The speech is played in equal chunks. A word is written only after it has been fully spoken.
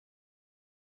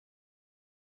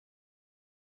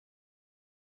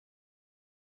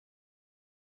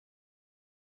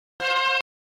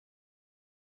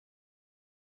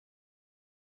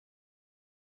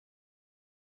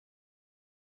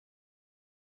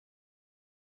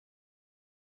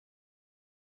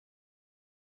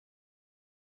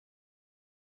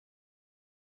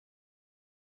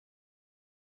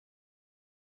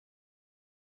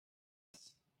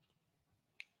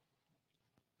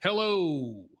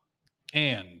Hello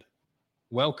and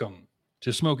welcome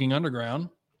to Smoking Underground.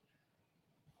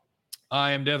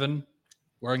 I am Devin,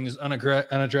 wearing this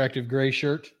unattractive gray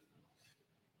shirt.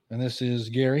 And this is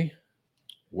Gary.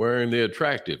 Wearing the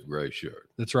attractive gray shirt.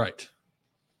 That's right.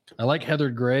 I like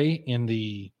heathered gray in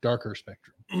the darker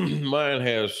spectrum. Mine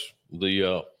has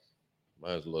the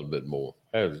mine's a little bit more.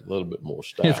 Has a little bit more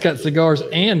style. It's got cigars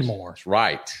and more. That's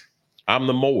right. I'm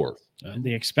the more.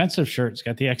 The expensive shirt's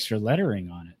got the extra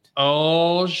lettering on it.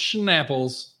 Oh,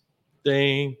 schnapples.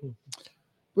 Ding.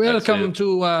 Welcome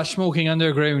to Smoking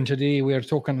Underground. Today we are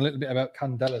talking a little bit about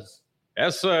candelas.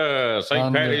 That's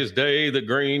St. Patty's Day, the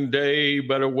green day.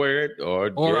 Better wear it or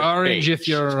get orange pinched. if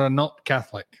you're not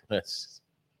Catholic. That's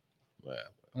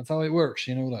That's how it works.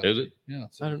 You know that. is it? Yeah.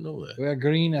 I don't know that. We're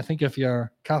green, I think, if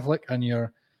you're Catholic, and you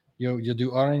do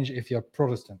orange if you're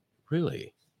Protestant.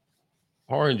 Really?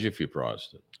 Orange if you're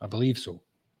Protestant. I believe so.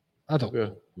 I don't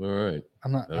Yeah. know. All right.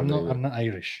 I'm not. I I'm don't not. know. I'm not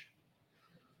Irish.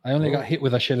 I only Oh. got hit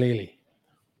with a shillelagh.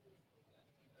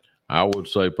 I would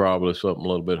say probably something a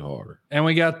little bit harder. And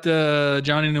we got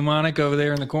Johnny Mnemonic over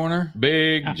there in the corner.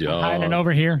 Big I'm John. hiding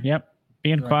over here. Yep.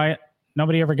 Being Right. quiet.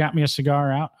 Nobody ever got me a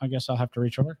cigar out. I guess I'll have to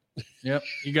reach over. Yep,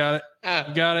 you got it.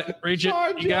 You got it. Reach it.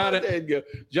 Sorry, You got John, it. there you go.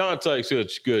 John takes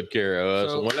such good care of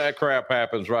us. So- And when that crap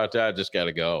happens right there, I just got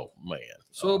to go, man.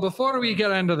 So before we get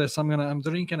into this, I'm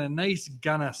drinking a nice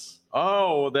Guinness.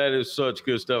 Oh, that is such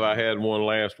good stuff. I had one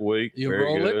last week. You Very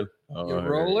roll it? good. Oh, You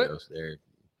there roll it? is. There,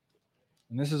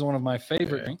 And this is one of my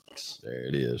favorite Yeah. drinks. there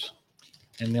it is.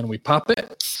 And then we pop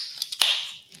it.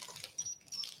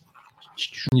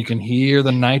 And you can hear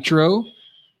the nitro.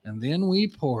 And then we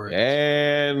pour it.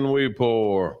 And we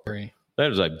pour. I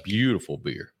That is a beautiful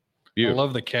beer. Beautiful.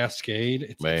 love the Cascade.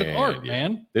 It's an Man, art, yeah.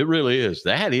 man. It really is.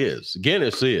 That is.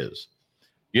 Guinness is.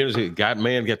 Guinness got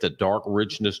the dark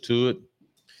richness to it.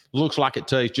 Looks like it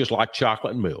tastes just like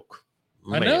chocolate and milk.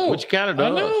 I know. Which kind of I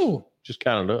does. know. Just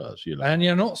kind of does, you know. And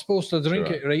you're not supposed to drink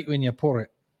That's it right when you pour it.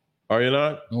 Are you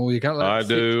not? No, you got to let I it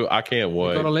sit. do. I can't You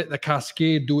wait. got to let the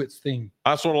Cascade do its thing.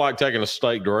 I sort of like taking a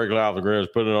steak directly out of the grill,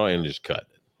 put it on, and just cutting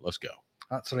it. Let's go.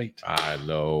 That's right. I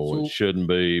know So- it shouldn't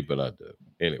be, but I do.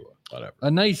 Anyway, whatever.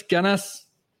 A nice Guinness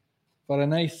for a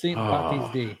nice St. Ah,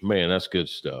 Patty's Day. Man, that's good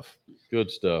stuff. Good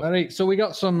stuff. All right, so we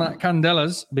got some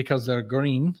candelas because they're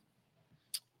green.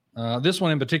 This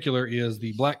one in particular is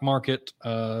the Black Market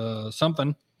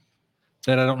something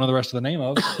that I don't know the rest of the name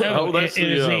of. Oh, that's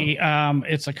it is the,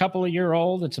 it's a couple of year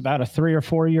old. It's about a 3 or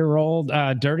 4 year old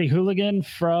Dirty Hooligan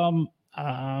from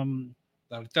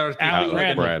Dirty Al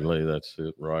hooligan. Bradley, that's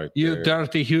it right You there.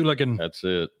 dirty hooligan. That's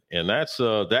it. And that's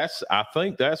I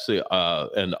think that's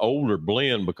an older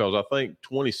blend because I think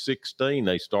 2016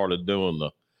 they started doing the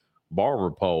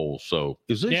barber poles. So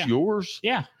is this Yeah. yours?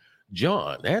 yeah.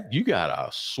 John, that you got a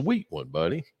sweet one,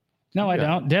 buddy. No, I Yeah.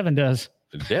 don't. Devin does.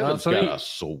 Devin's sweet. got a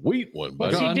sweet one,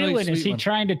 buddy. What's got he a nice doing? Is sweet he one.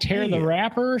 trying to tear the Yeah.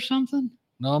 wrapper or something?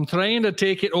 No, I'm trying to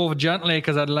take it off gently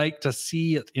because I'd like to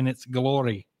see it in its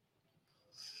glory.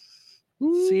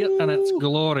 See it in its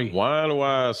glory. Why do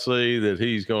I see that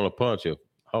he's going to punch a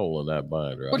hole in that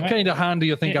binder? What kind of hand do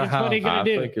you think I It's what are you have? gonna I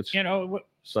do? think it's- You know, what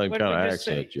Same did kind we of just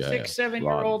say? accent you have. 6, 7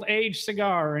 year old age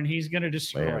cigar, and he's going to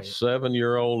destroy Man, it.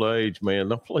 7-year-old age, man.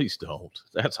 No, please don't.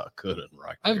 That's a good one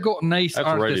right there. I've got nice That's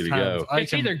artist ready to hands. go. I It's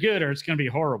can, either good or it's going to be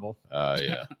horrible.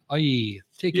 Yeah.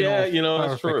 take it Yeah, off you know,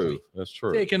 that's perfectly. true. That's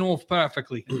true. Taken off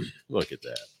perfectly. Look at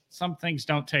that. Some things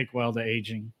don't take well to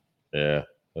aging. Yeah,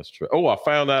 that's true. Oh, I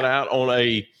found that out on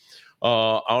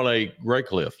a Grey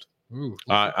Cliff. Ooh,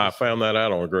 I found that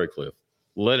out on a Grey Cliff.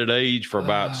 Let it age for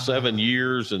about 7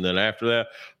 years, and then after that,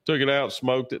 took it out,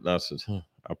 smoked it, and I said,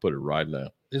 I put it right now.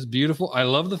 It's beautiful. I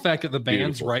love the fact that the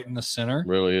band's Beautiful. right in the center.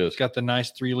 Really is. It's got the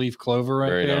nice 3-leaf clover right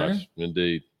Very there. nice,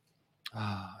 indeed.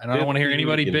 And I don't want to hear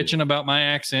anybody Beautiful. bitching about my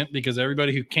accent because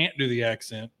everybody who can't do the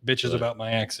accent bitches Right. about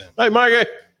my accent. Hey, Mikey.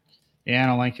 Yeah, I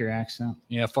don't like your accent.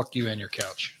 Yeah, fuck you and your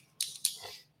couch.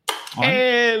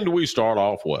 And we start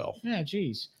off well. Yeah,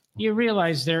 geez. You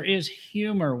realize there is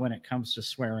humor when it comes to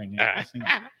swearing.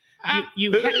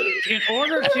 In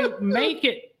order to make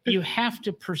it, you have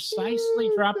to precisely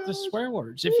drop the swear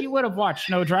words. If you would have watched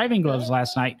No Driving Gloves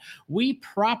last night, we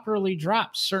properly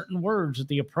dropped certain words at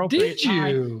the appropriate Did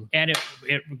time, you? and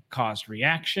it caused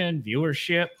reaction,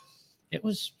 viewership. It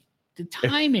was the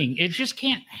timing. It just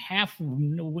can't half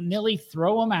nilly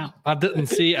throw them out. I didn't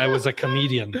see I was a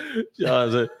comedian.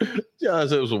 John said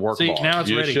it was a work. See, now it's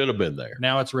you ready. should have been there.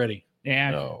 Now it's ready.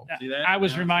 Yeah. No. See that? I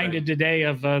was Now it's reminded today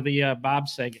of the Bob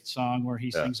Saget song where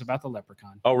he Yeah. sings about the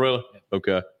leprechaun. Oh, really?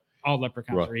 Okay. All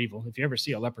leprechauns Right. are evil. If you ever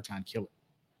see a leprechaun, kill it.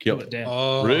 Kill Kill it it. dead.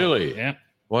 Oh, Really? Yeah.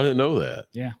 Well, I didn't know that.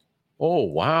 Yeah. Oh,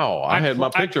 wow. I had my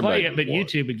picture I'd play made it, but before.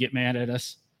 YouTube would get mad at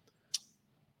us.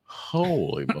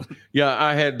 Holy mo- yeah,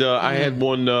 I had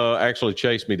one actually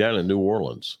chase me down in New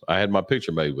Orleans. I had my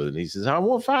picture made with it. And he says, "I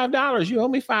want $5. You owe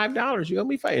me $5. You owe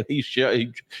me $5." And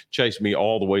he chased me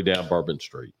all the way down Bourbon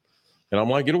Street. And I'm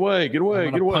like, "Get away, get away, I'm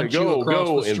get gonna away, punch you go, across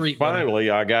go!" the And street, buddy. finally,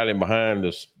 I got him behind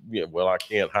this. Well, I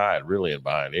can't hide really in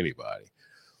behind anybody.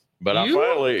 But You?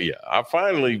 I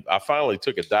finally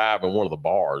took a dive in one of the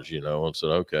bars, and said,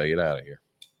 "Okay, get out of here."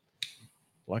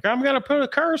 Like, I'm gonna put a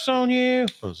curse on you.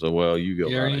 I said, "Well, you go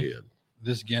Gary, right ahead."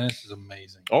 This Guinness is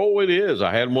amazing. Oh, it is.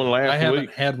 I had one I last haven't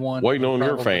week. had one. Waiting in on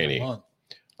your probably a fanny. month.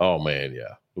 Oh man,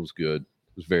 yeah, it was good.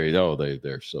 It was very.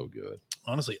 They're so good.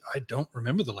 Honestly, I don't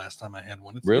remember the last time I had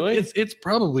one. Really? It's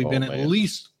probably Oh, been man. at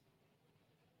least,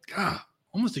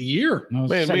 almost a year. No,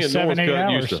 Man, say me and 7-8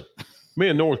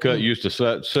 Northcutt hours. used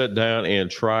to sit down and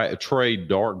trade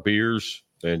dark beers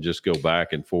and just go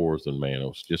back and forth. And man, it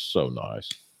was just so nice.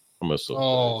 I miss those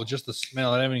Oh, days. just the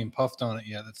smell. I haven't even puffed on it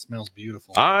yet. That smells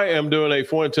beautiful. I am doing a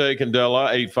Fuente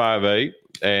Candela 858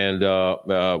 and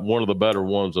one of the better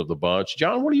ones of the bunch.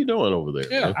 John, what are you doing over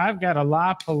there? Yeah. I've got a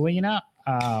La Polina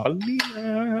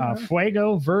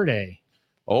Fuego Verde.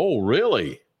 Oh,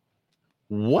 really?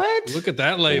 What? Look at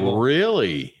that label.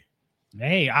 Really?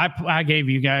 Hey, I gave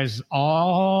you guys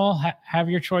all have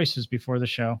your choices before the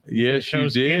show. Yes, you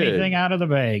Chose did. anything out of the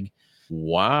bag.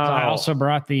 Wow. I also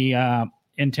brought the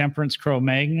Intemperance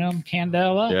Cro-Magnon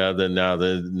Candela. Yeah, now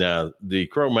the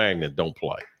Cro-Magnon don't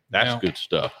play. That's Now- good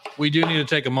stuff. We do need to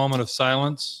take a moment of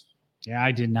silence. Yeah,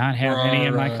 I did not have For any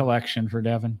in my our, collection for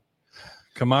Devin.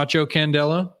 Camacho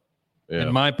Candela, Yeah,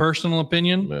 in my personal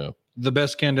opinion, yeah. the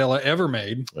best Candela ever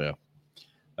made. I have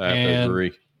And- to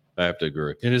agree.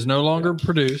 It is no longer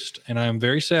produced, and I am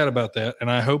very sad about that.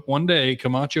 And I hope one day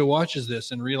Camacho watches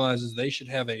this and realizes they should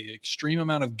have a extreme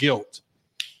amount of guilt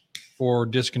for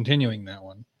discontinuing that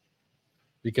one,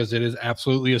 because it is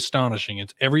absolutely astonishing.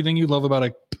 It's everything you love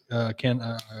about a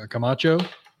Camacho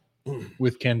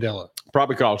with Candela.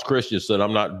 Probably because Christian said,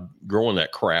 "I'm not growing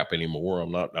that crap anymore.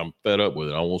 I'm fed up with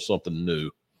it. I want something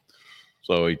new."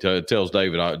 So he tells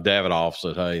Davidoff,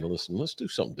 said, "Hey, listen, let's do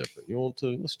something different. You want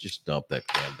to? Let's just dump that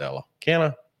Candela. Can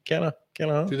I? To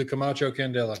the Camacho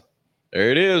Candela.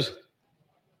 There it is."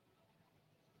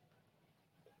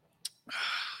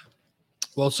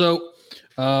 Well, so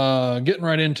getting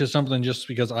right into something just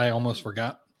because I almost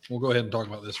forgot. We'll go ahead and talk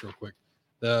about this real quick.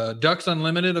 The Ducks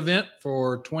Unlimited event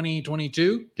for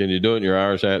 2022. Can you do it in your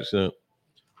Irish accent?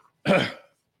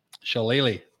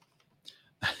 Shillelagh.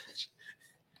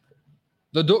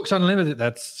 The Ducks Unlimited,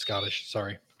 that's Scottish,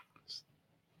 sorry.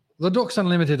 The Ducks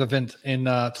Unlimited event in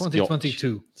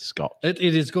 2022. Scotch. It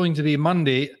is going to be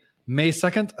Monday, May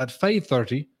 2nd at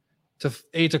 5:30 to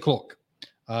 8 o'clock.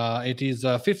 It is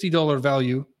a $50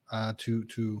 value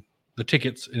to the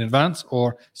tickets in advance,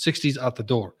 or 60s at the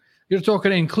door. You're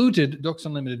talking included Ducks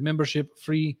Unlimited membership,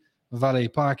 free valet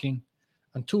parking,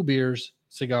 and 2 beers,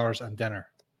 cigars, and dinner.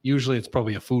 Usually it's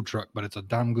probably a food truck, but it's a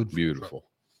damn good food Beautiful.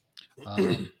 truck.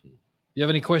 You have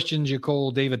any questions, you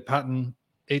call David Patton,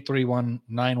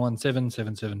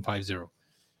 831-917-7750.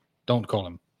 Don't call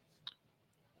him.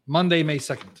 Monday, May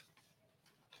 2nd.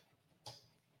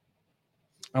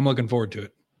 I'm looking forward to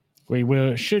it.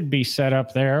 We should be set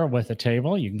up there with a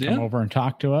table. You can come Yeah. over and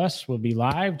talk to us. We'll be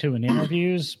live doing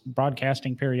interviews,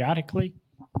 broadcasting periodically,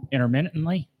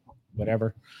 intermittently,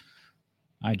 whatever.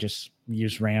 I just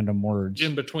use random words.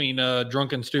 In between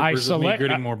drunken stupors and me select-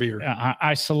 gritting more beer.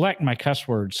 I select my cuss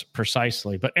words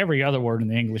precisely, but every other word in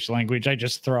the English language I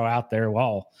just throw out there,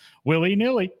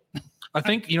 willy-nilly. I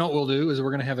think, you know what we'll do is we're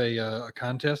going to have a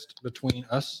contest between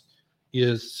us,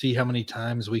 is see how many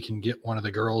times we can get one of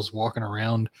the girls walking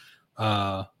around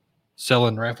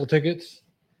selling raffle tickets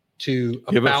to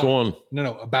Give us one.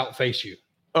 about face you.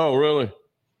 Oh, really?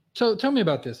 So tell me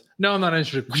about this. No, I'm not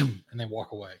interested. And then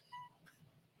walk away.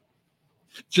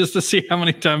 Just to see how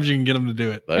many times you can get them to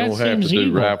do it. They That don't have to seems do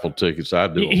evil. raffle tickets. I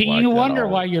do. them You like that wonder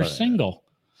all why the you're time. single.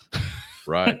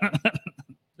 Right.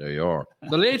 There you are.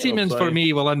 The layman's for saying.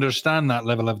 me will understand that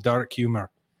level of dark humor.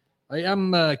 I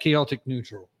am chaotic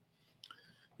neutral.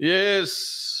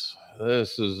 Yes.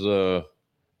 This is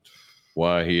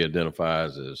why he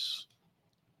identifies as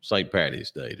St.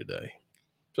 Patty's Day today.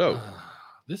 So,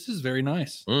 This is very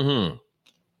nice. mm-hmm.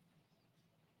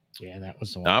 Yeah, that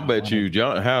was the one. I bet you,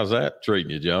 John, how's that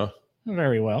treating you, John?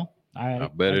 Very well. I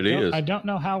bet it don't- is. I don't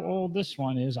know how old this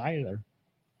one is either.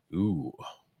 Ooh.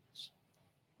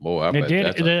 Boy, I It bet did.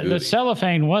 that's a The goodie.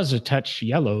 cellophane was a touch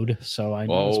yellowed, so I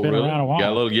know it's Oh, been really? around a while.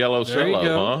 Got a little yellow There you cello,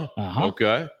 go. huh? Uh-huh.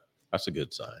 Okay. That's a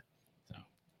good sign.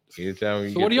 Anytime you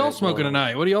So get what are y'all that smoking going.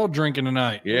 tonight? What are y'all drinking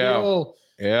tonight? Yeah. Who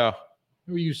Yeah,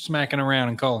 are you smacking around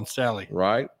and calling Sally?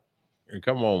 right. Here,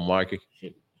 come on, Mikey.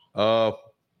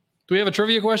 Do we have a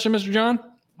trivia question, Mr. John?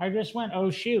 I just went,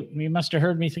 oh shoot! You must have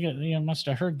heard me think. You must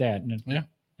have heard that. Yeah.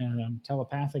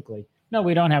 Telepathically. No,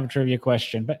 we don't have a trivia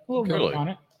question, but we'll Really? work on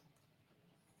it.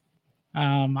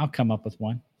 I'll come up with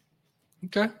one,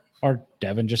 Okay. or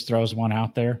Devin just throws one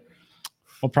out there.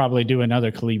 We'll probably do another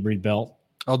Calibri belt.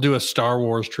 I'll do a Star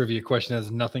Wars trivia question that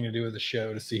has nothing to do with the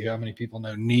show to see how many people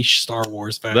know niche Star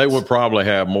Wars facts. They would probably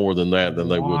have more than that than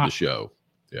they would Wow. the show.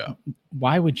 Yeah.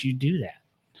 Why would you do that?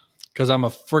 because I'm a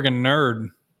friggin' nerd.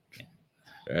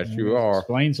 Yes, you are.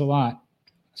 Explains a lot.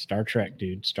 Star Trek,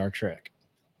 dude. Star Trek.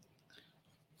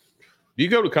 Do you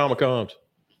go to Comic Cons?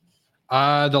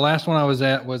 The last one I was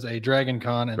at was a Dragon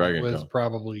Con, and Dragon it was Con.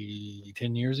 probably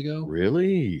 10 years ago.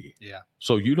 Really? Yeah.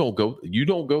 So you don't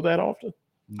go that often?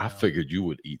 I No. figured you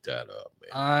would eat that up,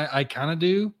 man. I kind of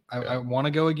do. I Yeah. want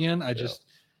to go again. I Yeah. just,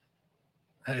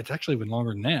 it's actually been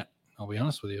longer than that. I'll be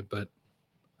honest with you, but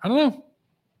I don't know.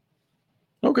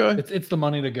 Okay. It's the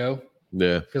money to go,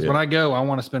 Yeah. because yeah. when I go, I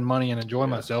want to spend money and enjoy Yeah,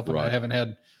 myself, and I right. haven't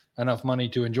had enough money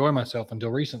to enjoy myself until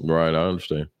recently. Right. I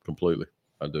understand completely.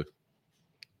 I do.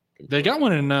 They got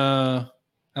one in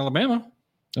Alabama.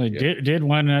 They Yeah. did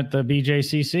one at the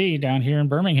BJCC down here in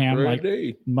Birmingham like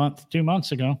Ready. 2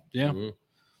 months ago. Yeah. Mhm.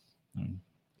 Mm.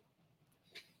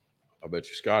 I bet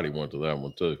you Scotty went to that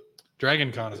one too.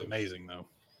 Dragon Con is amazing, though.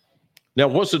 Now,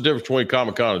 what's the difference between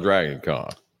Comic Con and Dragon Con?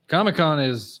 Comic Con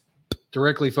is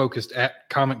directly focused at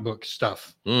comic book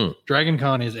stuff. Mm. Dragon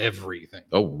Con is everything.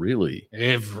 Oh, really?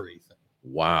 Everything.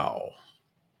 Wow.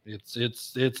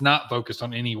 It's not focused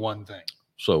on any one thing.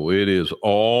 So it is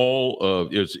all of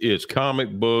it's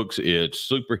comic books, it's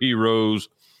superheroes.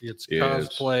 It's Yes.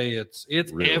 cosplay.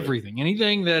 It's Really? everything.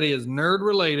 Anything that is nerd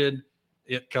related,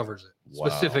 it covers it. Wow.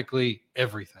 Specifically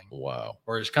everything. Wow.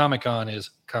 Whereas Comic Con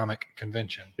is comic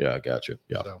convention. Yeah, I got you.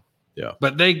 Yeah. So, Yeah.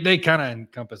 But they kind of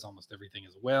encompass almost everything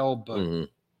as well. But Mhm.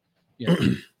 you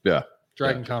know, Yeah.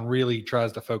 Dragon Con really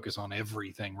tries to focus on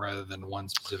everything rather than one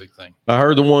specific thing. I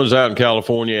heard the ones out in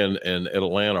California and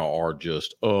Atlanta are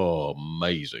just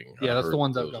amazing. Yeah, I that's the heard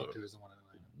ones I've those gone are- to is the one in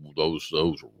Atlanta.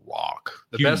 Those rock.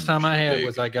 The Huge, best time I had big.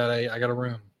 was I got a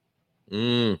room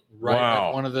Mm, right Wow.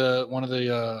 at one of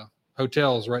the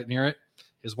hotels right near it.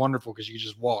 Is wonderful because you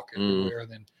just walk everywhere,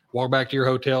 then walk back to your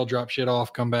hotel, drop shit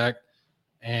off, come back,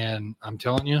 and I'm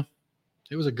telling you,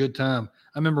 it was a good time.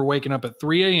 I remember waking up at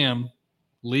 3 a.m.,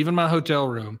 leaving my hotel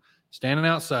room, standing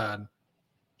outside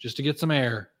just to get some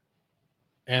air,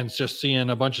 and just seeing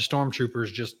a bunch of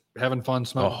stormtroopers just having fun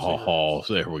smoking. cigarettes. Oh,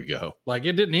 there we go. Like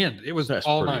it didn't end. It was That's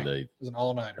all pretty night. It neat. was an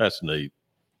all nighter. That's neat.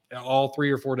 All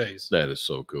 3 or 4 days. That is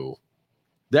so cool.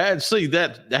 That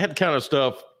kind of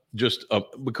stuff just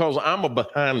because I'm a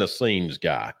behind the scenes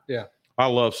guy. Yeah. I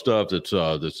love stuff that's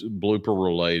blooper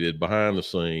related, behind the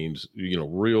scenes,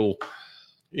 real.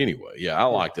 Anyway, yeah, I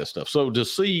like that stuff. So to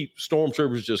see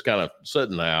stormtroopers just kind of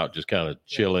sitting out, just kind of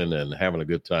chilling and having a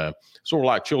good time, sort of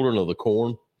like Children of the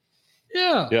Corn.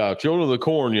 Yeah. Yeah, Children of the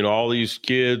Corn. All these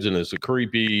kids, and it's a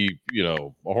creepy,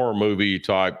 horror movie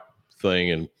type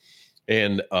thing,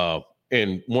 and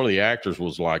one of the actors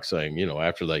was like saying,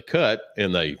 after they cut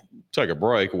and they take a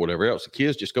break or whatever else, the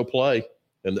kids just go play,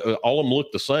 and all of them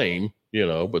look the same,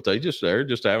 but they're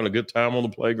just having a good time on the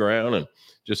playground and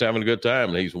just having a good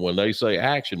time. And when they say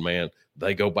action, man,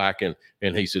 they go back and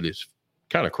he said it's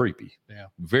kind of creepy,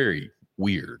 very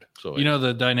weird. So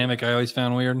The dynamic I always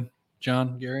found weird,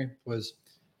 John, Gary, was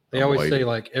they I'm always waiting. say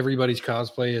like everybody's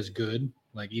cosplay is good,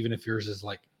 like even if yours is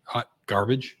like hot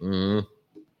garbage. Mm,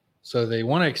 So they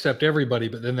want to accept everybody,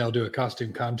 but then they'll do a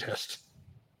costume contest.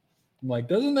 I'm like,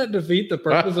 doesn't that defeat the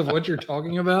purpose of what you're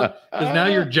talking about? Because now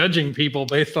you're judging people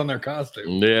based on their costume.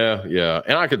 yeah,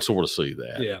 and I could sort of see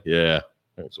that. Yeah.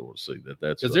 I can sort of see that.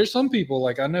 That's Because there's some people,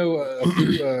 like I know a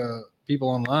few people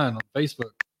online on Facebook,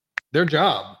 their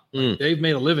job, Mm. they've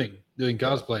made a living doing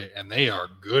cosplay and they are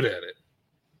good at it.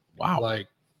 wow. Like,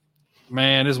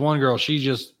 man, this one girl, she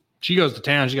goes to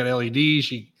town. She got LED.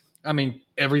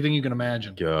 Everything you can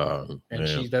imagine. God, And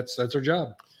yeah. that's her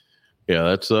job. Yeah,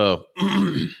 that's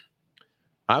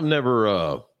I've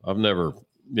never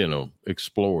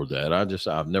explored that.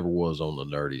 I've never was on the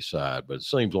nerdy side, but it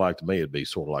seems like to me it'd be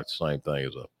sort of like the same thing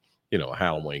as a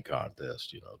Halloween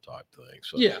contest, type thing.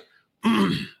 So Yeah.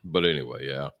 but anyway,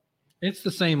 yeah. It's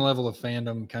the same level of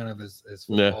fandom kind of as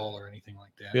Yeah. football or anything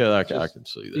like that. Yeah, I It's just can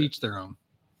see that. each their own.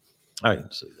 I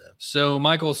can see that. So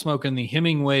Michael's smoking the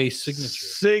Hemingway signature.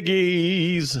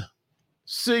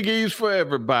 Siggies for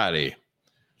everybody.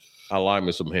 I like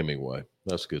me some Hemingway.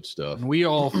 That's good stuff. And we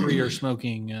all three are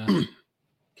smoking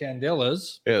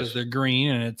Candelas because Yes. they're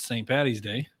green and it's St. Patty's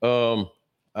Day.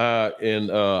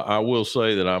 I will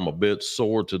say that I'm a bit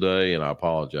sore today, and I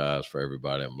apologize for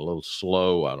everybody. I'm a little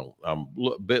slow. I'm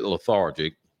a bit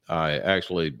lethargic. I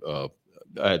actually I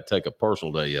had to take a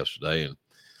personal day yesterday and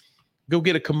go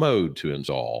get a commode to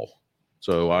install.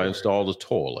 So I installed a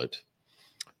toilet.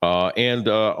 And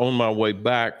on my way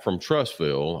back from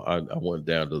Trussville, I went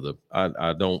down to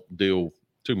I don't deal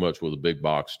too much with the big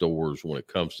box stores when it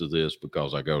comes to this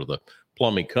because I go to the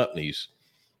plumbing companies.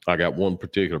 I got one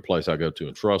particular place I go to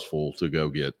in Trussville to go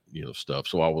get, stuff.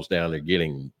 So I was down there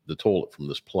getting the toilet from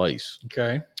this place.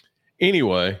 Okay.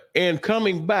 Anyway, and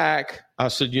coming back, I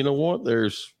said, you know what?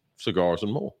 There's Cigars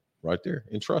and More right there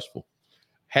in Trussville.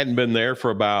 Hadn't been there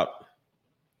for about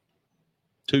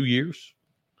 2 years.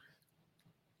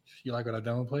 You like what I've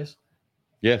done with the place?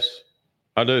 Yes,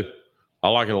 I do. I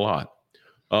like it a lot.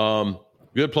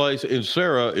 Good place. And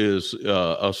Sarah is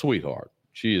a sweetheart.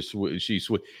 She is sweet. She's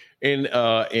sweet. And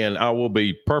I will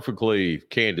be perfectly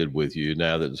candid with you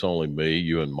now that it's only me,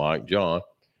 you, and Mike, John.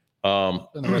 And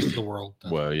the rest of the world.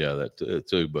 Well, yeah, that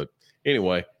too. But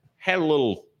anyway, had a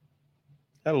little,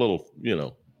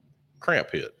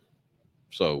 cramp hit.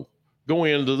 So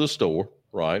going into the store,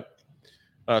 right?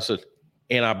 I said,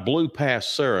 and I blew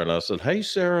past Sarah, and I said, "Hey,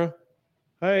 Sarah,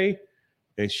 hey,"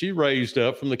 and she raised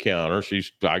up from the counter.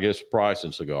 She's, I guess,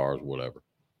 pricing cigars, whatever.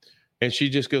 And she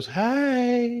just goes,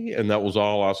 "Hey," and that was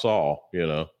all I saw,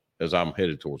 as I'm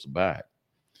headed towards the back.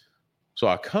 So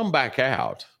I come back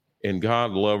out, and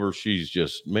God love her, she's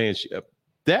just, man,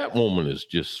 that woman is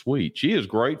just sweet. She is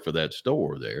great for that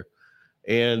store there.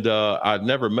 And I'd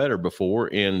never met her before.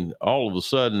 And all of a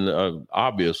sudden,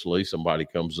 obviously, somebody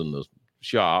comes in the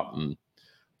shop and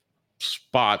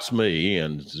spots me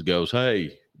and goes,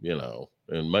 "Hey,"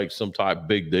 and makes some type of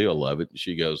big deal of it. And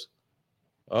she goes,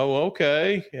 "Oh,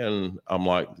 okay." And I'm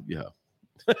like, "Yeah."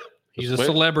 He's a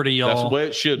celebrity, y'all. That's the way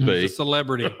it should be. He's a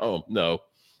celebrity. Oh, no.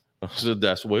 I said,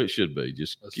 that's the way it should be.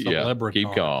 Just keep celebrity.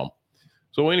 calm.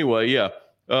 So anyway, yeah.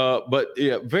 But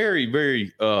yeah, very,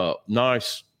 very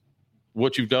nice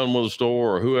what you've done with the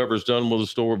store or whoever's done with the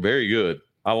store. Very good.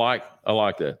 I like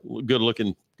that. Good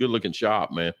looking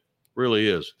shop, man. Really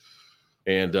is.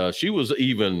 And she was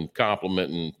even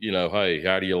complimenting, "Hey,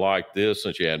 how do you like this?"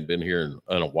 Since she hadn't been here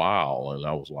in a while. And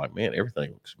I was like, man,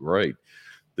 everything looks great.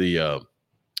 The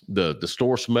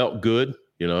store smelled good,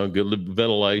 good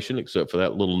ventilation, except for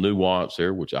that little nuance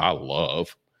there, which I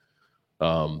love.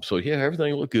 So yeah,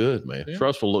 everything looked good, man. Yeah.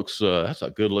 Trussville looks, that's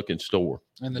a good looking store.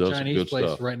 And the Chinese place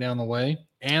stuff right down the way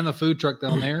and the food truck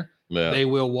down there, yeah. They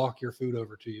will walk your food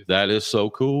over to you. That is so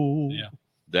cool. Yeah.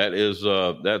 That is,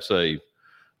 that's a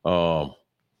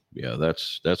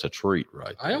treat,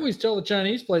 right there. I always tell the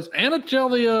Chinese place and I tell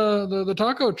the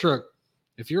taco truck,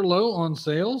 if you're low on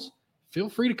sales, feel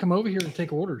free to come over here and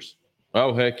take orders.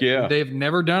 Oh, heck yeah. They've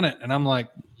never done it. And I'm like,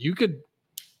 you could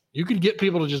get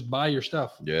people to just buy your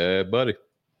stuff. Yeah, buddy.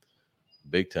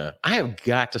 Big time. I have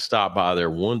got to stop by there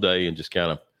one day and just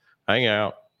kind of hang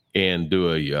out and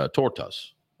do a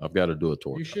tortas. I've got to do a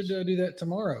tortas. You should do that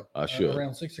tomorrow. I should.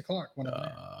 Around 6 o'clock.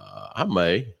 I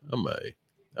may.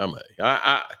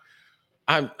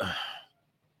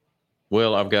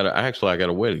 Well, I got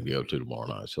a wedding to go to tomorrow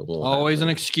night. So always an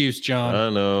excuse, John. I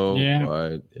know. Yeah.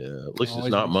 Right. Yeah. At least it's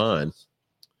not mine.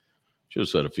 Should have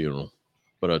said a funeral,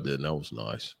 but I didn't. That was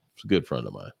nice. It's a good friend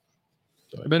of mine.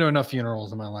 So, I've been to enough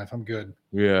funerals in my life. I'm good.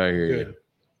 Yeah, I hear you.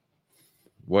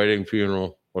 Wedding,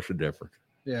 funeral. What's the difference?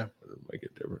 Yeah. Doesn't make a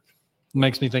difference.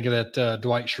 Makes me think of that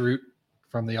Dwight Schrute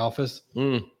from The Office.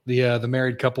 Mm. The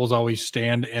married couples always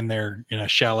stand in a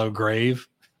shallow grave.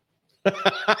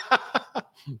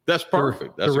 That's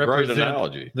perfect. That's a great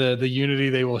analogy. The unity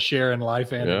they will share in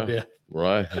life and in death.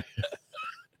 Right.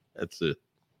 That's it.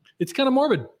 It's kind of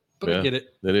morbid, but I get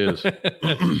it. It is.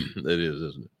 It is,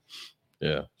 isn't it?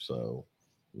 Yeah. So,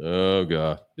 oh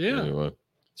God. Yeah. Anyway.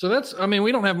 So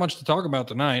we don't have much to talk about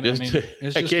tonight. It's just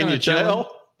can you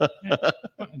tell?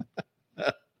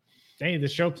 Hey, the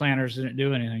show planners didn't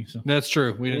do anything. So that's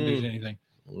true. We didn't do anything.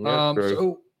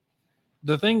 So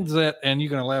the things and you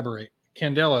can elaborate.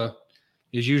 Candela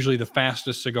is usually the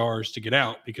fastest cigars to get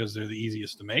out because they're the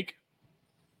easiest to make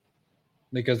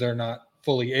because they're not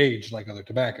fully aged like other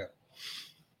tobacco.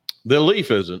 The leaf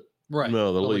isn't. Right.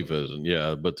 No, the leaf isn't.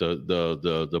 Yeah, but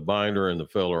the binder and the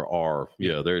filler are.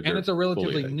 Yeah, they're and it's a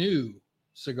relatively new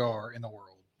cigar in the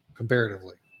world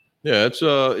comparatively. Yeah, it's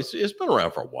been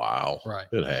around for a while. Right.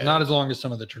 It has. Not as long as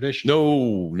some of the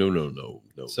traditional. No.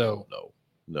 So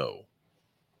no.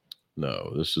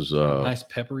 This is nice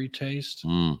peppery taste.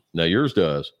 Now yours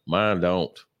does. Mine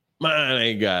don't.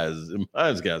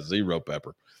 Mine's got zero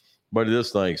pepper. But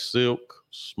this thing's silk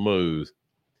smooth.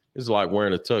 It's like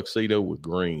wearing a tuxedo with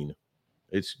green.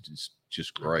 It's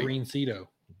just great. Green Cedo.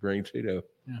 Green Tito.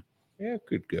 Yeah.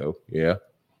 Could go. Yeah.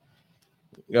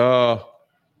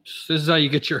 This is how you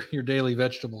get your daily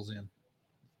vegetables in.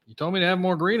 You told me to have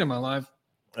more green in my life.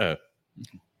 What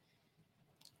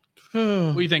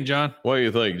What do you think, John? do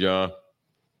you think, John?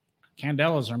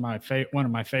 Candelas are one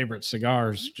of my favorite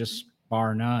cigars, just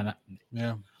bar none.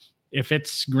 Yeah. If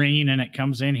it's green and it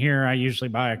comes in here, I usually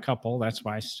buy a couple. That's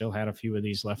why I still had a few of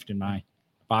these left in my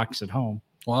box at home.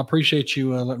 Well, I appreciate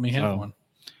you letting me have So, one.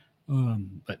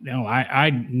 But no, I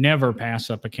never pass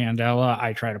up a Candela.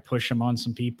 I try to push them on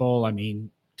some people. I mean,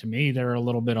 to me, they're a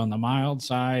little bit on the mild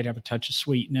side, have a touch of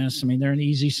sweetness. I mean, they're an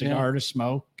easy cigar to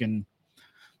smoke, and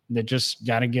they just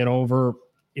got to get over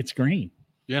it's green.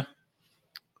 Yeah.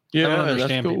 Yeah, I don't that's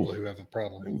understand cool. people who have a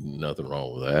problem. Nothing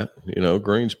wrong with that.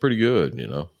 Green's pretty good.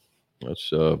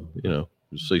 That's you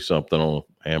see something on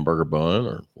a hamburger bun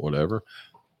or whatever.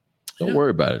 Don't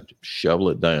worry about it. Just shovel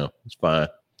it down. It's fine.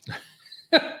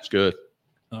 It's good.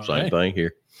 All Same right. thing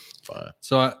here. Fine.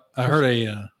 So I heard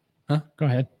a Go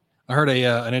ahead. I heard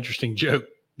an interesting joke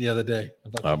the other day.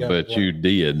 I bet you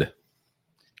did.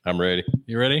 I'm ready.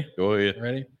 You ready? Go ahead.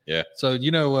 Ready? Yeah. So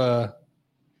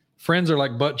friends are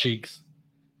like butt cheeks.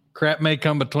 Crap may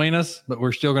come between us, but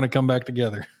we're still going to come back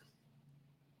together.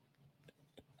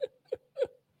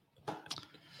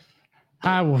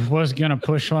 I was going to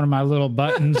push one of my little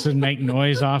buttons and make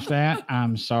noise off that.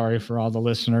 I'm sorry for all the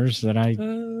listeners that I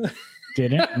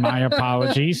didn't. My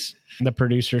apologies. The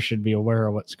producer should be aware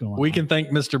of what's going on. We can thank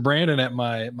Mr. Brandon at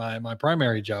my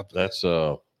primary job. That's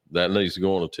that needs to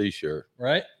go on a t-shirt,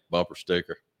 Right? bumper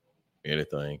sticker,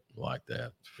 anything like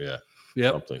that. Yeah.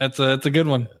 Yep. Something. That's a good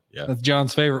one. Yeah. That's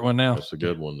John's favorite one now. That's a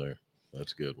good one there.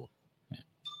 That's a good one.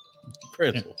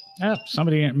 Principal. Oh,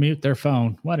 somebody didn't mute their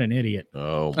phone. What an idiot.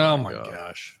 Oh my God.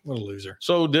 gosh. What a loser.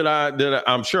 So did I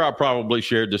I'm sure I probably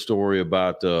shared the story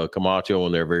about Camacho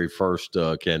and their very first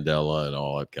Candela and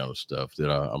all that kind of stuff.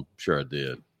 I'm sure I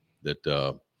did.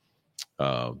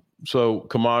 So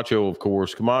Camacho, of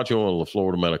course, Camacho and La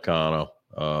Florida Mexicana,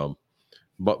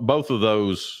 but both of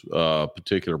those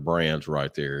particular brands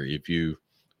right there, if you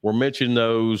were mentioning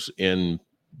those in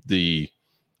the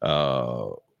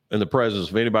presence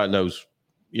of anybody that knows,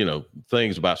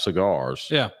 things about cigars.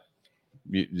 Yeah.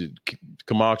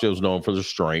 Camacho's known for their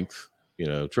strength,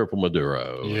 triple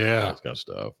Maduro, Yeah. that kind of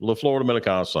stuff. La Florida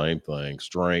Mexicana, same thing,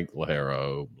 strength,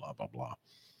 Lajero, blah, blah, blah.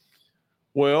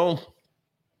 Well,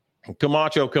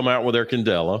 Camacho come out with their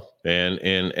Candela, and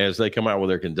as they come out with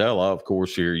their Candela, of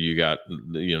course, here you got,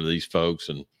 these folks,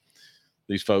 and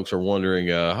these folks are wondering,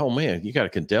 oh man, you got a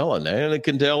Candela now, and the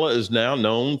Candela is now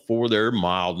known for their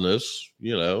mildness,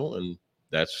 and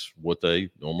that's what they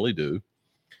normally do.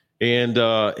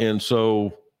 And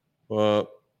so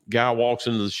guy walks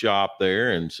into the shop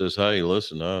there and says, hey,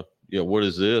 listen, what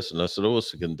is this? And I said, oh,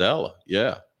 it's a Candela.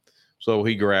 Yeah. So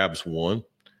he grabs one,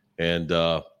 and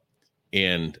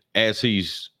as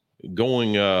he's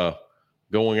going out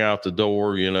the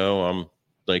door, I'm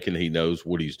thinking he knows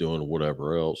what he's doing or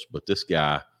whatever else. But this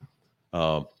guy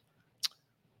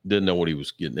didn't know what he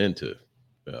was getting into.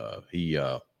 He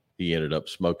ended up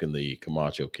smoking the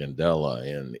Camacho Candela,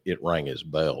 and it rang his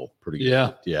bell pretty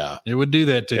good. Yeah. It would do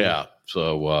that too. Yeah.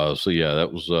 So yeah,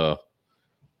 that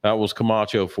was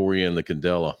Camacho for you in the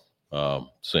Candela.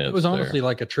 Sense It was honestly there.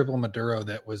 like a triple Maduro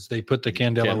they put the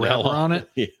Candela wrapper on it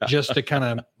Yeah. just to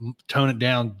kind of tone it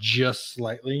down just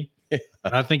slightly. Yeah.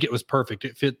 And I think it was perfect.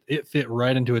 It fit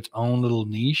right into its own little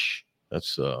niche.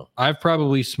 That's I've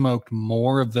probably smoked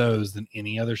more of those than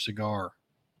any other cigar,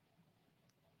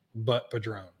 but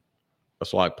Padron.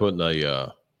 It's like putting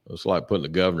a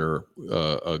governor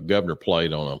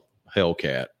plate on a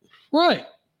Hellcat. Right.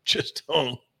 Just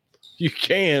don't. You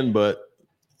can, but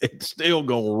it's still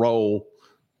gonna roll.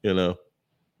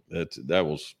 That's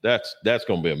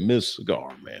gonna be a missed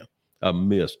cigar, man. A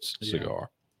missed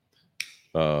cigar.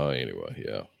 Anyway,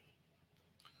 yeah.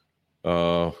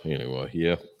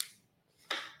 Yeah.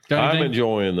 Got I'm anything?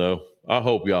 enjoying though. I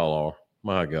hope y'all are.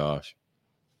 My gosh.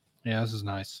 Yeah, this is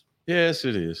nice. Yes,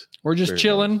 it is. We're just Very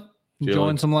chilling, nice. enjoying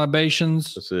Chilling. some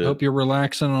libations. That's it. Hope you're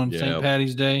relaxing on Yeah. St.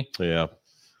 Patty's Day. Yeah.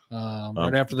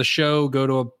 Right after the show, go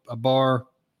to a bar,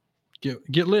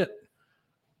 get lit.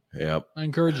 Yep. I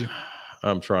encourage you.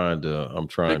 I'm trying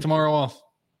Take tomorrow off.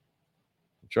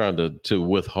 to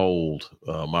withhold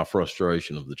my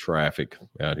frustration of the traffic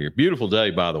out here. Beautiful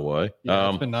day, by the way. Yeah,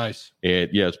 it's been nice.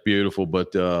 It's beautiful,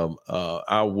 but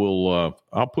I'll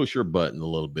push your button a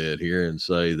little bit here and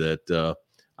say that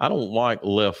I don't like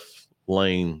left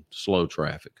lane slow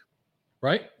traffic.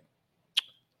 Right?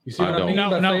 You see I what I don't. mean?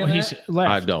 by No, saying he that? said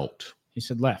left. I don't. He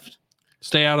said left.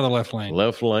 Stay out of the left lane.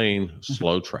 Left lane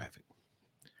slow traffic.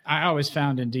 I always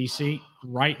found in DC,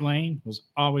 right lane was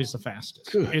always the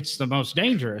fastest. Good. It's the most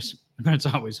dangerous, but it's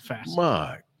always the fastest.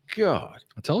 My God.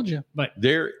 I told you. But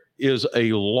There is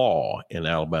a law in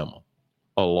Alabama.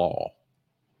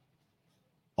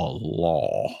 A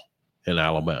law in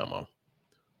Alabama.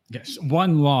 yes,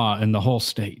 one law in the whole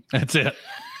state. That's it.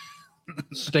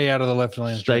 Stay out of the left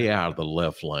lane. Stay out of the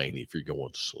left lane if you're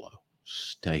going slow.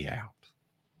 Stay out.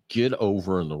 Get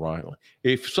over in the right lane.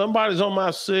 If somebody's on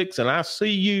my 6 and I see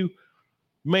you,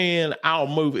 man, I'll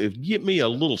move. If get me a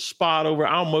little spot over,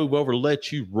 I'll move over,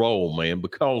 let you roll, man,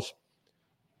 because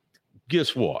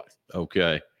guess what?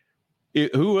 Okay.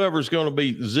 Whoever's going to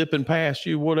be zipping past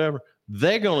you, whatever,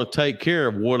 they're going to take care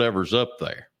of whatever's up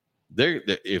there.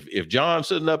 If John's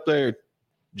sitting up there,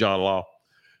 John Law,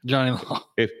 Johnny Law.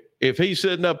 if he's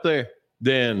sitting up there,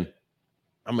 then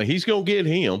I mean he's gonna get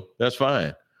him. That's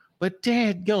fine. But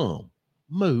dadgum,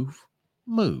 move.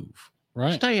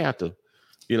 Right. Stay out the,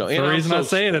 That's and the I'm reason I so-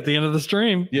 say it at the end of the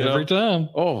stream every time.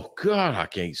 Oh God, I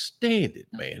can't stand it,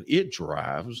 man. It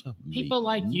drives me People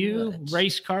like you, nuts.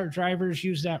 race car drivers,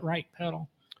 use that right pedal.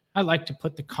 I like to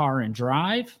put the car in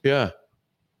drive, Yeah,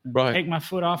 right, take my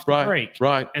foot off the right, brake,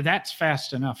 right. and that's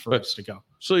fast enough for But- us to go.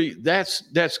 See, that's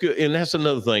good, and that's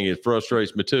another thing that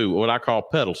frustrates me too. What I call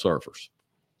pedal surfers,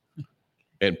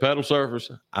 and pedal surfers,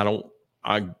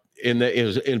 in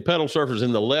pedal surfers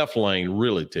in the left lane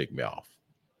really tick me off.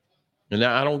 And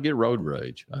now I don't get road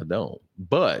rage, I don't,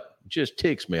 but it just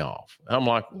ticks me off. I'm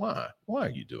like, why? Why are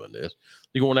you doing this?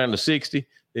 You're going down to 60,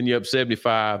 then you're up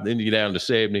 75, then you get down to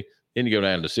 70, then you go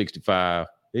down to 65,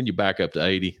 then you back up to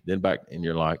 80, then back, and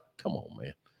you're like, come on,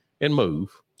 man, and move.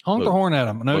 Honk the Move. horn at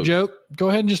them. No Move. joke. Go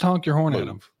ahead and just honk your horn at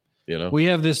them. Move. We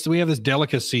have this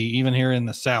delicacy even here in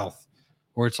the South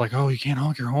where it's like, oh, you can't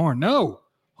honk your horn. No,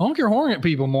 honk your horn at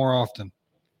people more often.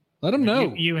 Let them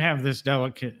know. You have this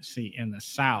delicacy in the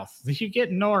South. If you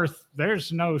get north,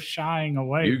 there's no shying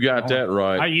away. You got that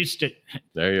I right. used to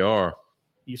There you are.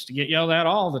 get yelled at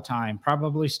all the time.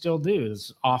 Probably still do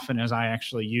as often as I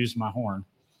actually use my horn.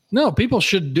 No, people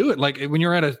should do it. Like when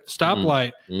you're at a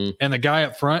stoplight Mm. and the guy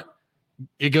up front,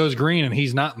 it goes green and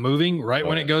he's not moving right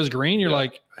when Right. it goes green. You're Yeah.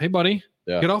 like, hey, buddy,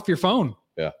 Yeah. get off your phone.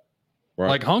 Right.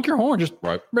 Like honk your horn. Just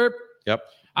Right. burp. Yep.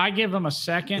 I give them a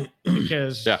second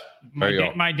because Yeah, there you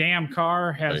go. my damn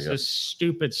car There has you go. this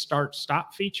stupid start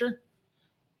stop feature.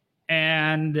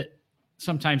 And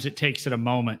sometimes it takes it a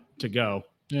moment to go.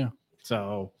 Yeah.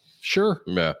 So Sure.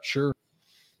 Yeah. Sure.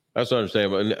 That's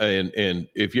understandable. And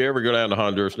if you ever go down to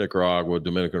Honduras, Nicaragua,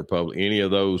 Dominican Republic, any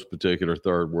of those particular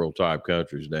third world type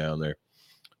countries down there,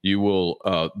 you will,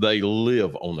 they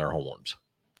live on their horns.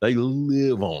 They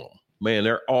live on them. Man,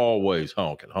 they're always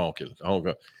honking,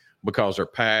 because they're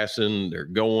passing, they're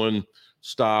going,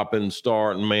 stopping,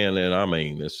 starting, man. And I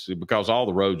mean, it's because all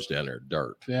the roads down there are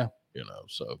dirt. Yeah.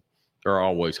 So they're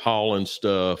always hauling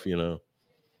stuff,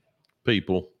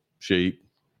 people, sheep,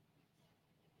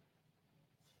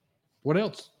 What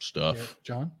else? stuff, Yeah,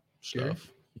 John? Gary?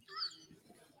 stuff.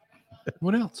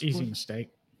 What else? easy mistake.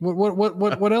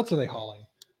 What else are they hauling?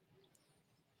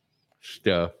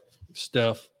 Stuff.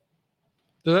 Stuff.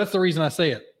 So that's the reason I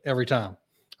say it every time.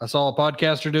 I saw a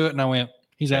podcaster do it and I went,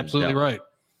 he's absolutely Candela. right.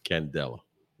 Candela.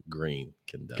 Green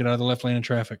Candela. Get out of the left lane of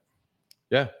traffic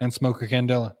Yeah. and smoke a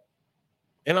candela.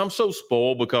 And I'm so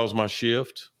spoiled because my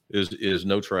shift is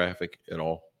no traffic at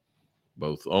all,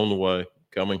 both on the way,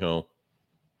 coming home,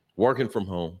 working from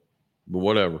home, but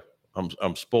whatever.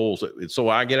 I'm spoiled. So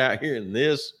I get out here in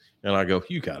this and I go,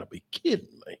 you gotta be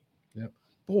kidding me. Yep.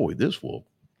 Boy, this will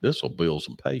build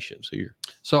some patience here.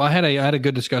 So I had a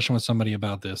good discussion with somebody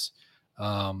about this.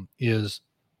 Is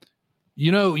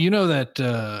you know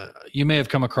that you may have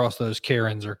come across those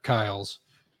Karens or Kyles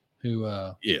who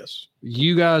Yes.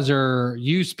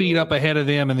 you speed up ahead of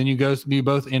them and then you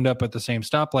both end up at the same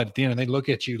stoplight at the end and they look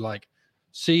at you like,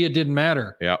 see, it didn't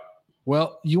matter. Yeah.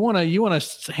 Well, you want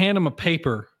to hand them a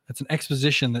paper. That's an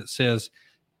exposition that says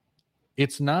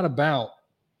it's not about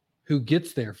who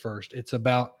gets there first. It's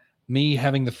about me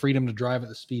having the freedom to drive at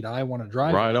the speed I want to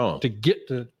drive Right on. to get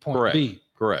to point Correct. B.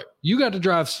 Correct. You got to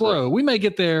drive slow. We may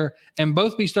get there and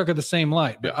both be stuck at the same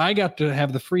light, but Yeah. I got to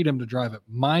have the freedom to drive at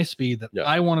my speed that Yeah.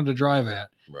 I wanted to drive at.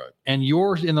 Right. And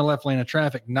you're in the left lane of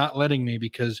traffic, not letting me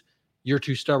because you're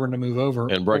too stubborn to move over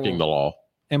And breaking the law.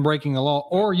 and breaking the law,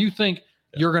 or you think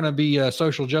Yeah. you're going to be a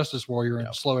social justice warrior and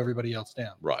Yeah. slow everybody else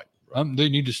down. Right. They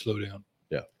need to slow down.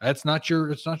 Yeah. It's not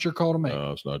your call to make.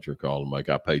 No, it's not your call to make.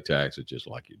 I pay taxes just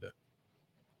like you do.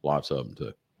 Lots of them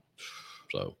too.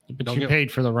 So But Don't you get-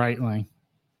 paid for the right lane.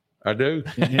 I do.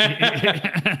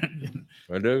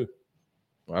 I do.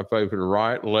 I pay for the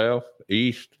right, left,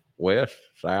 east, west,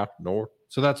 south, north.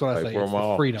 So that's what I Pay say. for It's them the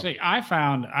all. freedom. See,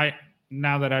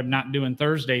 now that I'm not doing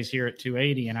Thursdays here at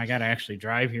 280 and I got to actually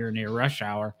drive here near rush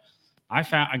hour, I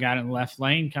got in the left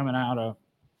lane coming out of,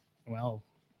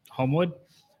 Homewood,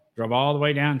 drove all the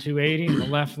way down 280 in the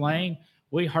left lane.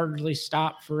 We hardly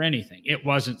stopped for anything. It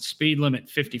wasn't speed limit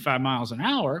 55 miles an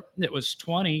hour. It was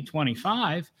 20,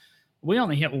 25. We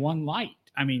only hit one light.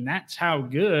 I mean, that's how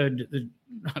good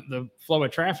the flow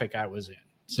of traffic I was in.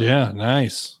 So, Yeah,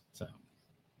 nice. So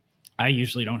I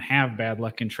usually don't have bad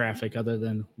luck in traffic other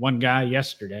than one guy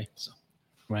yesterday. So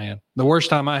Man, the worst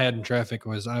time I had in traffic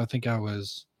was I think I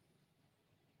was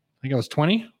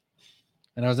 20,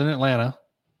 and I was in Atlanta,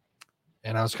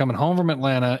 and I was coming home from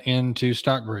Atlanta into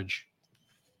Stockbridge.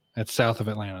 That's south of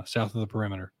Atlanta, south of the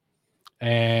perimeter,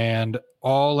 and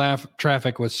all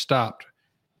traffic was stopped.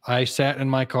 I sat in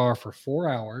my car for 4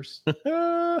 hours,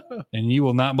 and you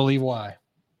will not believe why.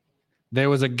 There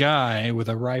was a guy with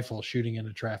a rifle shooting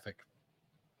into traffic,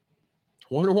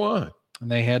 Wonder why. and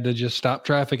they had to just stop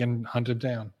traffic and hunt him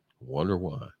down. Wonder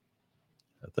why.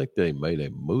 I think they made a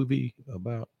movie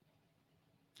about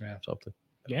something.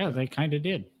 yeah, they kind of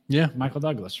did. Yeah. Michael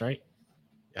Douglas, right?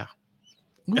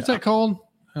 What's that called?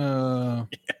 I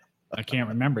can't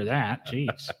remember that.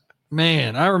 Jeez.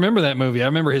 Man, I remember that movie. I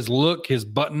remember his look, his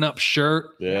button-up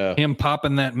shirt, Yeah. him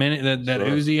popping that Sure.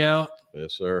 Uzi out.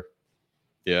 Yes, sir.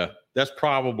 Yeah. That's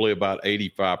probably about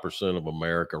 85% of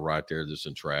America right there that's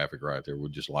in traffic right there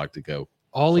would just like to go.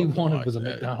 All he Something wanted like was a that.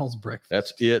 McDonald's breakfast.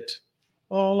 That's it.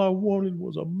 All I wanted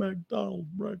was a McDonald's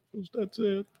breakfast. That's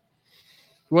it.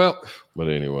 Well, But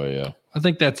anyway, yeah. I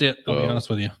think that's it. I'll be Well. honest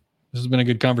with you. This has been a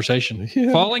good conversation.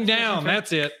 Yeah. Falling down.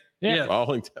 That's it. Yeah.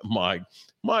 Falling Mike.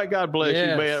 Mike, God bless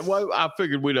Yes. you, man. Well, I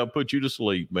figured we'd put you to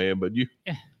sleep, man, but Yeah.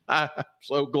 I'm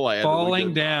so glad. that we Falling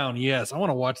did. down. Yes. I want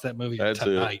to watch that movie That's it.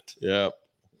 tonight. Yeah.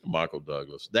 Michael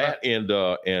Douglas. That and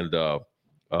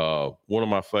one of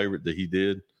my favorite that he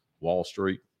did, Wall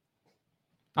Street.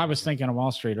 I was thinking of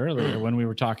Wall Street earlier when we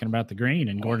were talking about the green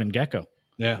and Gordon Gecko.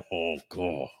 Yeah. Oh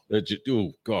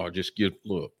God. Just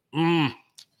look. I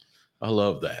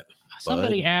love that.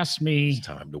 Somebody asked me It's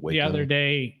time to wake the up. other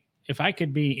day if I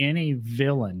could be any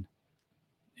villain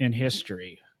in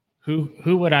history, who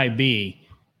would I be?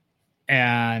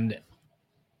 And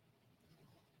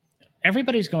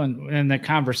everybody's going, and the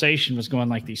conversation was going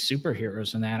like these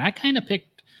superheroes and that. I kind of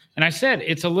picked, and I said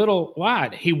it's a little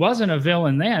odd. He wasn't a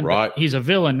villain then, Right. but he's a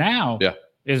villain now. Yeah.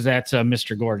 Is that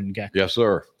Mr. Gordon Gecko? Yes,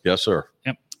 sir. Yes, sir.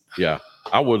 Yep. Yeah.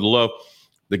 I would love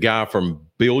the guy from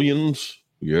Billions.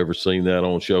 You ever seen that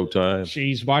on Showtime?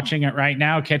 She's watching it right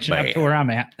now, catching up Man. to where I'm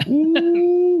at.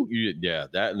 Ooh, yeah.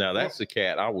 That's the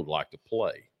cat I would like to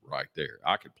play right there.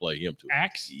 I could play him to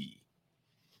Axe? a T.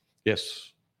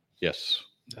 Yes. Yes.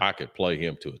 I could play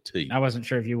him to a T. I wasn't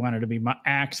sure if you wanted to be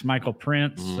Axe, Michael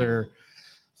Prince, or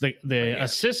the Man.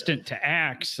 assistant to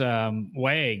Axe,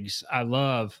 Wags. I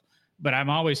love, but I'm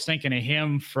always thinking of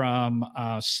him from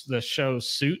the show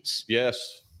Suits.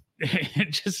 Yes.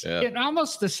 Just Yeah. getting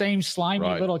almost the same slimy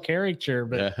Right. little caricature,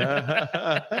 but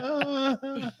Yeah.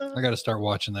 I got to start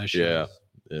watching those shows.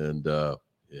 Yeah. And yeah,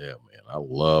 man, I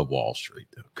love Wall Street.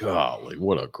 Golly,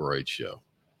 what a great show.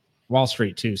 Wall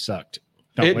Street 2 sucked.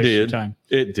 Don't It waste your did. time.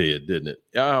 It did, didn't it?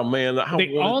 Oh man,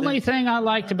 The only thing I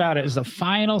liked about it is the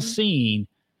final scene.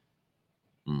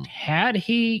 Mm. Had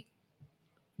he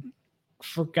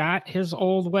forgot his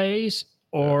old ways,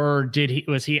 or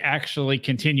was he actually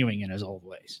continuing in his old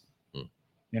ways? Mm.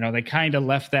 You know, they kind of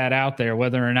left that out there,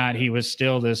 whether or not he was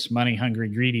still this money hungry,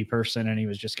 greedy person and he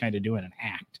was just kind of doing an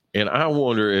act. And I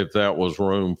wonder if that was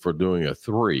room for doing a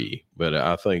 3, but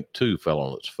I think 2 fell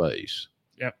on its face.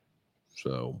 Yep.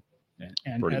 So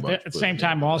And Pretty at much the same putting it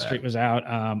time, into Wall that. Street was out.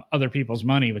 Other People's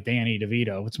Money with Danny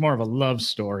DeVito. It's more of a love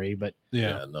story, but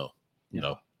Yeah. no.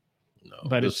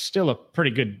 but it's still a pretty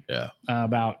good Yeah.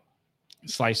 about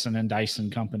slicing and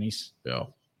dicing companies. Yeah.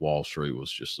 Wall Street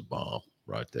was just the bomb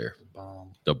right there.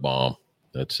 Bomb. The bomb.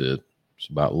 That's it. It's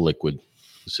about liquid.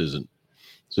 This isn't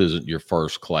your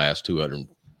first class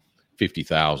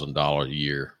 $250,000 a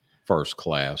year first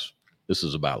class. This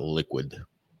is about liquid.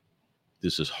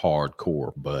 This is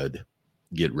hardcore, bud.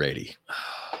 Get ready.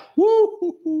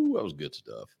 Woo! That was good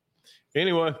stuff.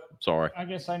 Anyway, sorry. I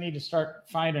guess I need to start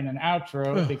finding an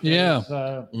outro because Yeah.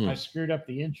 I screwed up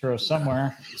the intro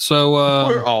somewhere. So,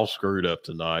 We're all screwed up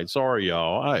tonight. Sorry,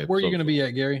 y'all. where are you going to be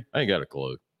at, Gary? I ain't got a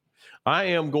clue. I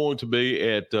am going to be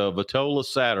at Vitola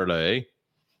Saturday.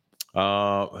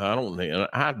 I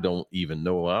don't even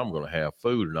know if I'm going to have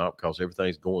food or not because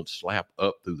everything's going slap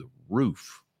up through the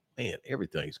roof. Man,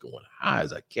 everything's going high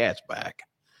as a cat's back.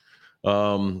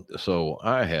 So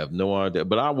I have no idea,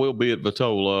 but I will be at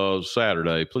Vitola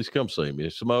Saturday. Please come see me.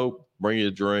 Smoke, bring you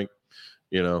a drink.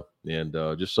 and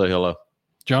just say hello.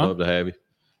 John. Love to have you.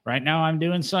 Right now, I'm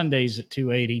doing Sundays at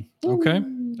 280. Okay.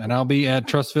 And I'll be at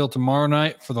Trustville tomorrow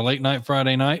night for the late night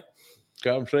Friday night.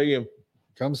 Come see him.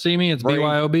 Come see me. It's Bring-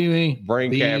 BYOB.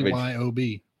 bring cabbage.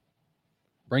 BYOB.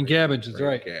 Bring cabbage. That's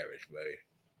right. Cabbage, buddy.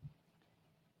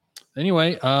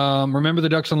 Anyway, remember the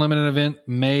Ducks Unlimited event,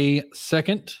 May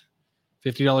 2nd.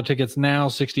 $50 tickets now,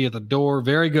 60 at the door.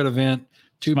 Very good event.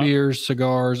 2 beers,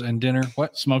 cigars, and dinner.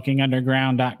 What?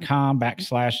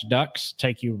 SmokingUnderground.com/ducks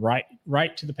take you right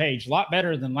to the page. A lot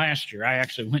better than last year. I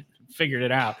actually went and figured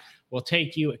it out. We'll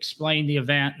take you, explain the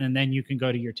event, and then you can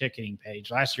go to your ticketing page.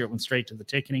 Last year, it went straight to the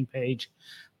ticketing page.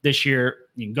 This year,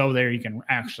 you can go there. You can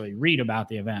actually read about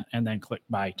the event and then click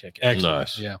buy tickets. Excellent.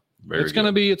 Nice. Yeah. Very It's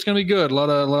gonna be good. A lot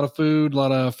of food, a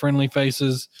lot of friendly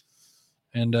faces,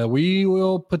 and we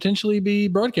will potentially be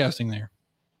broadcasting there.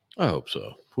 I hope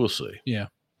so. We'll see. Yeah,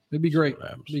 it'd be great. what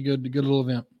happens. It'd be good little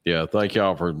event. Yeah, thank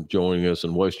y'all for joining us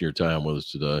and wasting your time with us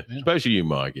today, Yeah. especially you,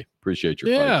 Mikey. Appreciate your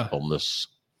Yeah. faithfulness.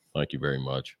 Thank you very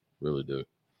much. Really do.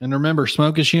 And remember,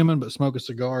 smoke is human, but smoke a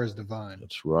cigar is divine.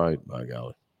 That's right, by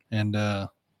golly. And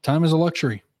time is a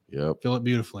luxury. Yep. Feel it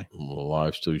beautifully. Well,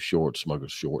 life's too short. Smoke a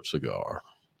short cigar.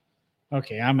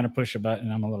 Okay, I'm going to push a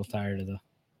button. I'm a little tired of the.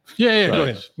 Yeah, go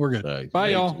Thanks. ahead. We're good. Thanks. Bye,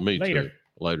 Me- y'all. Me Later. too.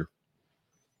 Later.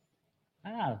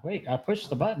 Wait, I pushed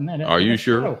the button. And it Are you didn't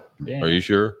sure? go. Yeah. Are you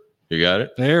sure? You got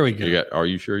it? There we go. Are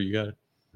you sure you got it?